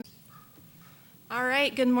All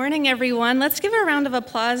right, good morning, everyone. Let's give a round of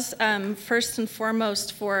applause first and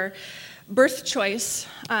foremost for Birth Choice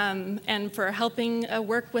and for helping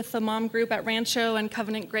work with the mom group at Rancho and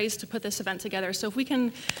Covenant Grace to put this event together. So if we can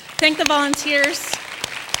thank the volunteers.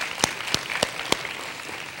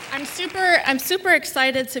 I'm super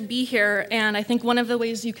excited to be here, and I think one of the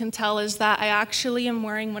ways you can tell is that I actually am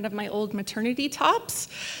wearing one of my old maternity tops.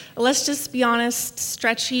 Let's just be honest,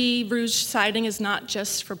 stretchy rouge siding is not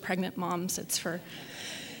just for pregnant moms, it's for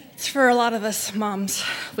a lot of us moms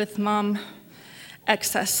with mom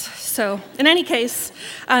excess. So in any case,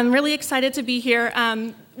 I'm really excited to be here.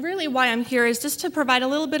 Really why I'm here is just to provide a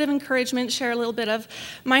little bit of encouragement, share a little bit of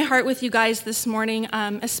my heart with you guys this morning,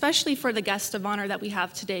 especially for the guest of honor that we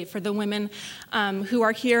have today, for the women who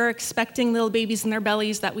are here expecting little babies in their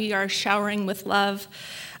bellies that we are showering with love.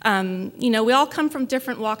 We all come from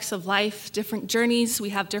different walks of life, different journeys. We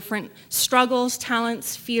have different struggles,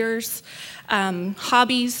 talents, fears,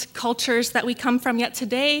 hobbies, cultures that we come from. Yet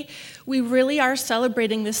today, we really are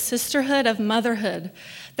celebrating this sisterhood of motherhood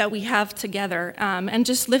that we have together and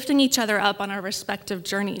just lifting each other up on our respective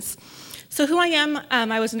journeys. So who I am,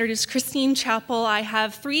 I was introduced Christine Chappell. I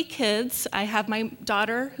have 3 kids. I have my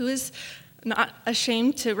daughter, who is not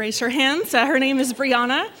ashamed to raise her hands. Her name is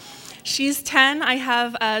Brianna. She's 10. I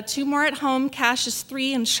have 2 more at home. Cash is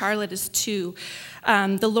 3 and Charlotte is 2.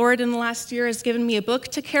 The Lord in the last year has given me a book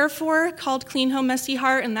to care for called Clean Home, Messy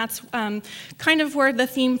Heart, and that's kind of where the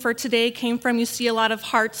theme for today came from. You see a lot of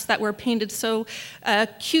hearts that were painted so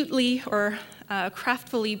cutely or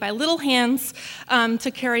craftfully by little hands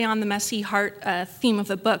to carry on the messy heart theme of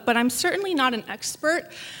the book. But I'm certainly not an expert.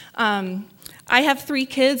 I have 3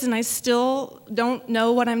 kids and I still don't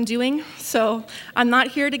know what I'm doing, so I'm not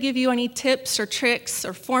here to give you any tips or tricks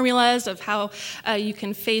or formulas of how you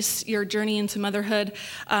can face your journey into motherhood.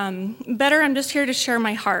 Better, I'm just here to share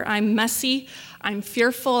my heart. I'm messy, I'm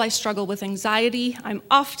fearful, I struggle with anxiety, I'm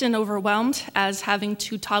often overwhelmed, as having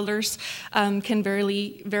 2 toddlers can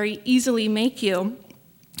very easily make you.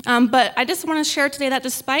 But I just want to share today that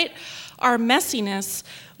despite our messiness,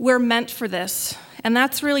 we're meant for this. And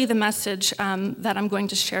that's really the message that I'm going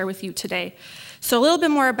to share with you today. So a little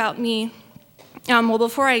bit more about me.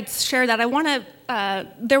 Before I share that, I want to,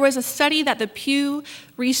 there was a study that the Pew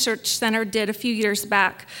Research Center did a few years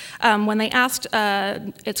back when they asked,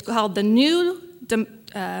 it's called the New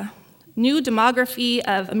Demography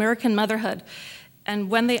of American Motherhood.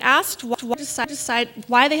 And when they asked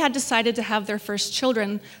why they had decided to have their first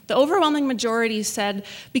children, the overwhelming majority said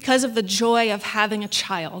because of the joy of having a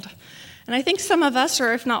child. And I think some of us,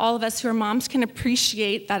 or if not all of us who are moms, can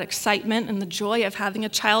appreciate that excitement and the joy of having a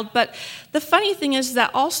child. But the funny thing is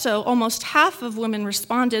that also almost half of women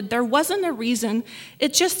responded, there wasn't a reason,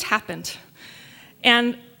 it just happened.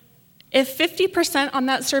 And if 50% on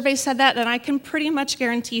that survey said that, then I can pretty much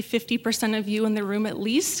guarantee 50% of you in the room at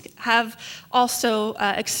least have also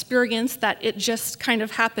experienced that it just kind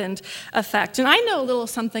of happened effect. And I know a little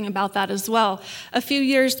something about that as well. A few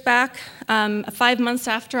years back, 5 months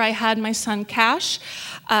after I had my son Cash,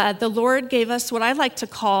 the Lord gave us what I like to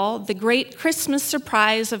call the great Christmas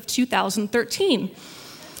surprise of 2013.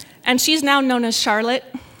 And she's now known as Charlotte.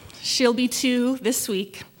 She'll be 2 this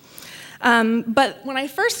week. But when I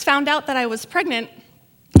first found out that I was pregnant,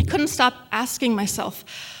 I couldn't stop asking myself,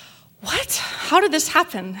 what? How did this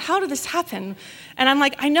happen? How did this happen? And I'm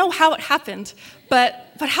like, I know how it happened,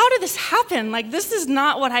 but how did this happen? Like, this is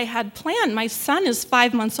not what I had planned. My son is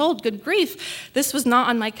 5 months old, good grief. This was not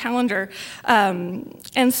on my calendar.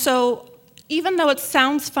 And so even though it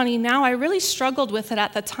sounds funny now, I really struggled with it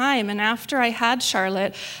at the time. And after I had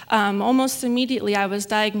Charlotte, almost immediately I was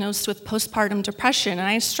diagnosed with postpartum depression. And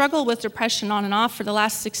I struggled with depression on and off for the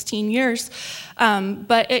last 16 years.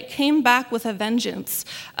 But it came back with a vengeance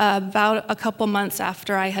about a couple months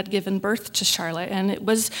after I had given birth to Charlotte. And it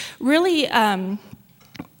was really,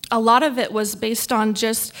 a lot of it was based on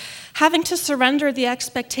just having to surrender the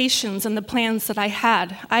expectations and the plans that I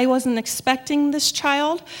had. I wasn't expecting this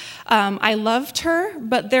child. I loved her,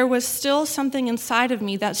 but there was still something inside of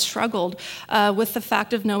me that struggled with the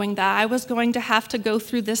fact of knowing that I was going to have to go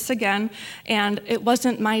through this again, and it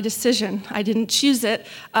wasn't my decision. I didn't choose it,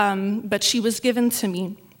 but she was given to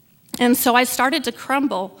me. And so I started to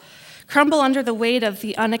crumble under the weight of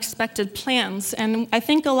the unexpected plans. And I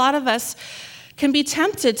think a lot of us can be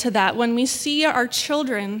tempted to that when we see our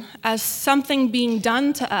children as something being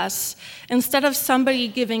done to us instead of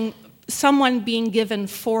someone being given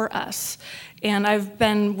for us. And I've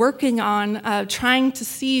been working on trying to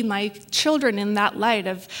see my children in that light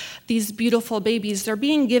of these beautiful babies. They're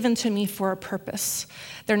being given to me for a purpose.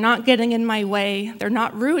 They're not getting in my way. They're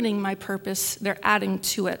not ruining my purpose. They're adding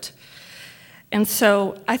to it. And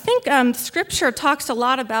so I think Scripture talks a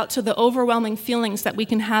lot about the overwhelming feelings that we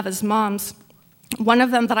can have as moms. One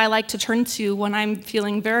of them that I like to turn to when I'm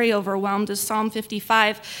feeling very overwhelmed is Psalm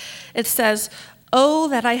 55. It says, "Oh,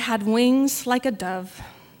 that I had wings like a dove,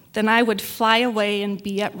 then I would fly away and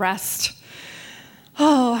be at rest."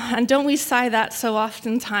 Oh, and don't we sigh that so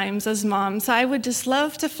oftentimes as moms? I would just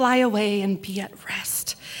love to fly away and be at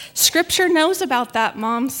rest. Scripture knows about that,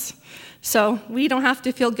 moms. So we don't have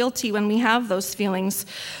to feel guilty when we have those feelings.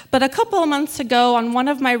 But a couple of months ago, on one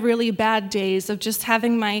of my really bad days of just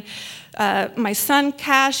having my son,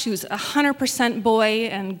 Cash, who's 100% boy,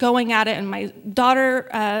 and going at it, and my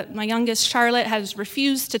daughter, my youngest, Charlotte, has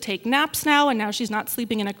refused to take naps now, and now she's not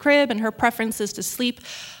sleeping in a crib, and her preference is to sleep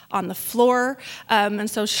on the floor,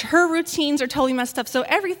 and so her routines are totally messed up. So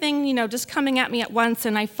everything, just coming at me at once,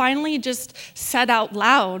 and I finally just said out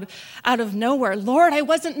loud, out of nowhere, "Lord, I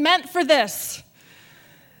wasn't meant for this."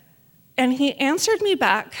 And he answered me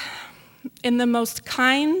back in the most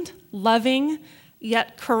kind, loving,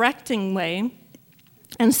 yet correcting way,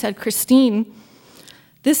 and said, "Christine,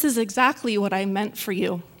 this is exactly what I meant for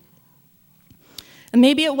you." And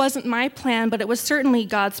maybe it wasn't my plan, but it was certainly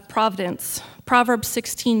God's providence. Proverbs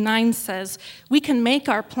 16:9 says, "We can make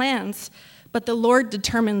our plans, but the Lord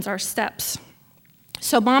determines our steps."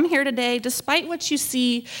 So Mom here today, despite what you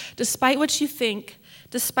see, despite what you think,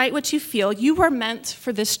 despite what you feel, you were meant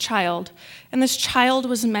for this child, and this child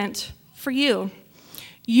was meant for you.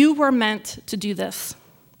 You were meant to do this.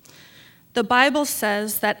 The Bible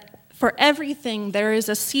says that for everything there is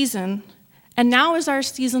a season, and now is our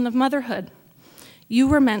season of motherhood. You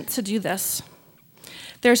were meant to do this.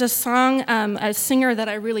 There's a song, a singer that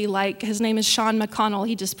I really like. His name is Sean McConnell.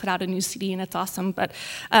 He just put out a new CD, and it's awesome. But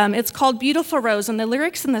it's called "Beautiful Rose." And the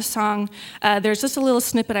lyrics in the song, there's just a little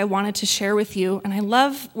snippet I wanted to share with you. And I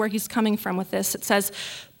love where he's coming from with this. It says,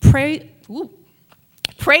 praise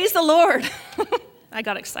the Lord. I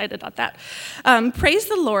got excited about that. Praise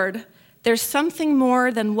the Lord. There's something more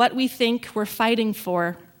than what we think we're fighting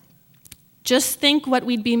for. Just think what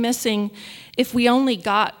we'd be missing if we only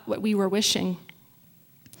got what we were wishing.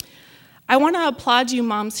 I want to applaud you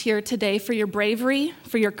moms here today for your bravery,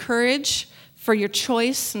 for your courage, for your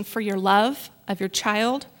choice, and for your love of your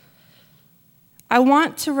child. I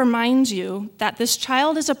want to remind you that this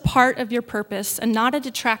child is a part of your purpose and not a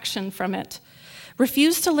detraction from it.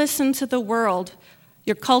 Refuse to listen to the world,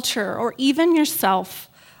 your culture, or even yourself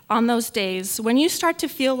on those days when you start to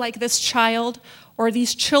feel like this child or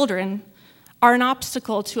these children are an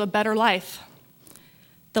obstacle to a better life,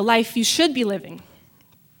 the life you should be living.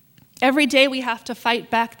 Every day we have to fight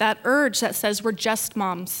back that urge that says we're just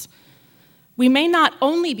moms. We may not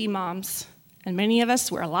only be moms, and many of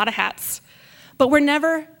us wear a lot of hats, but we're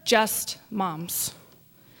never just moms.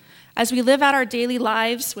 As we live out our daily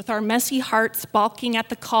lives with our messy hearts balking at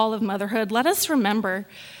the call of motherhood, let us remember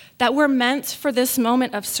that we're meant for this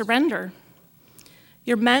moment of surrender.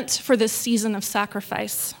 You're meant for this season of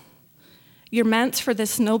sacrifice. You're meant for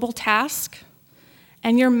this noble task,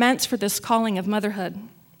 and you're meant for this calling of motherhood.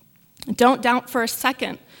 Don't doubt for a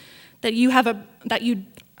second that you don't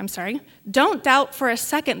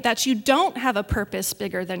have a purpose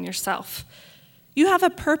bigger than yourself. You have a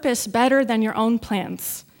purpose better than your own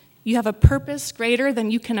plans. You have a purpose greater than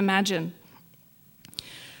you can imagine.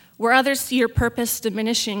 Where others see your purpose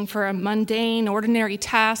diminishing for a mundane, ordinary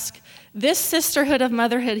task, this sisterhood of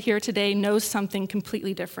motherhood here today knows something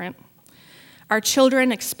completely different. Our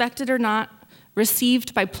children, expected or not,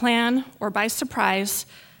 received by plan or by surprise,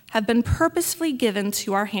 have been purposefully given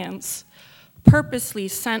to our hands, purposely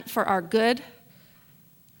sent for our good,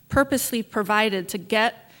 purposely provided to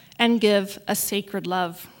get and give a sacred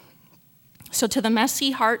love. So to the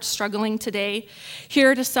messy heart struggling today,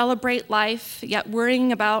 here to celebrate life, yet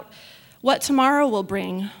worrying about what tomorrow will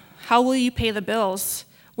bring, how will you pay the bills,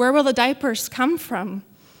 where will the diapers come from,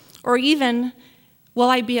 or even, will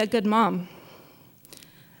I be a good mom?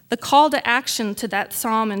 The call to action to that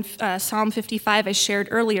psalm in Psalm 55 I shared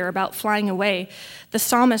earlier about flying away, the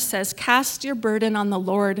psalmist says, "Cast your burden on the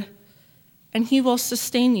Lord, and he will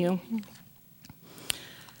sustain you."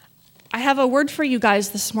 I have a word for you guys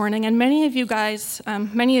this morning, and many of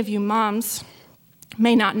you moms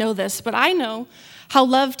may not know this, but I know how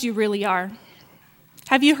loved you really are.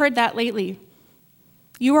 Have you heard that lately?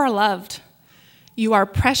 You are loved. You are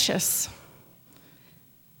precious.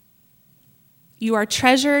 You are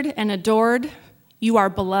treasured and adored. You are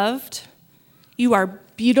beloved. You are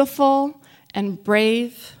beautiful and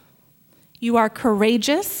brave. You are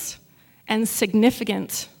courageous and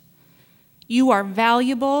significant. You are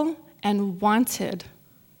valuable and wanted.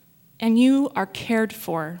 And you are cared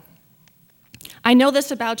for. I know this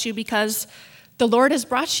about you because The Lord has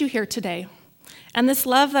brought you here today, and this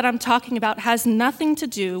love that I'm talking about has nothing to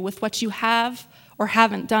do with what you have or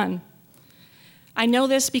haven't done. I know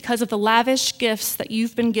this because of the lavish gifts that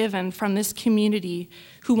you've been given from this community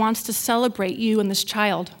who wants to celebrate you and this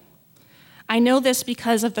child. I know this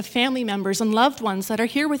because of the family members and loved ones that are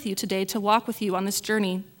here with you today to walk with you on this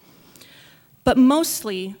journey. But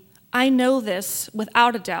mostly, I know this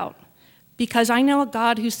without a doubt because I know a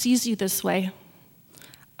God who sees you this way.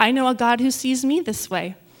 I know a God who sees me this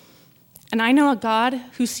way. And I know a God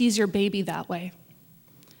who sees your baby that way.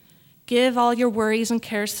 Give all your worries and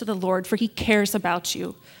cares to the Lord, for he cares about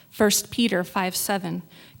you. 1 Peter 5:7.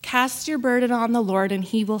 Cast your burden on the Lord, and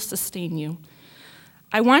he will sustain you.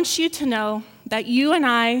 I want you to know that you and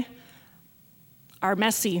I are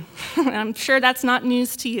messy. I'm sure that's not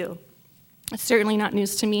news to you. It's certainly not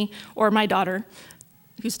news to me or my daughter,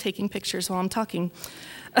 who's taking pictures while I'm talking.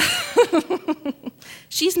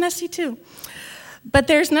 She's messy too. But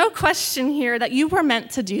there's no question here that you were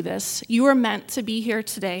meant to do this. You were meant to be here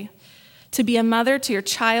today, to be a mother to your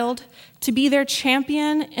child, to be their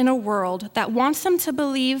champion in a world that wants them to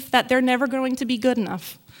believe that they're never going to be good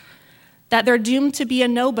enough, that they're doomed to be a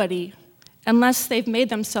nobody unless they've made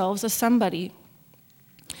themselves a somebody.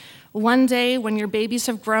 One day when your babies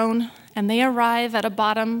have grown and they arrive at a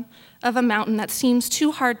bottom of a mountain that seems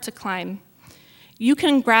too hard to climb, you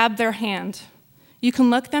can grab their hand. You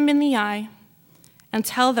can look them in the eye and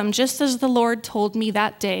tell them, just as the Lord told me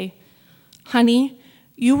that day, honey,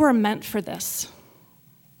 you were meant for this.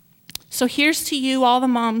 So here's to you, all the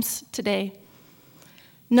moms today.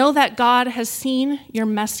 Know that God has seen your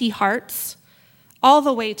messy hearts all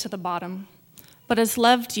the way to the bottom, but has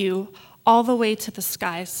loved you all the way to the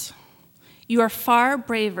skies. You are far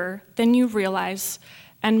braver than you realize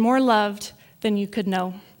and more loved than you could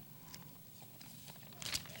know.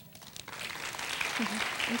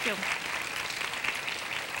 Thank you.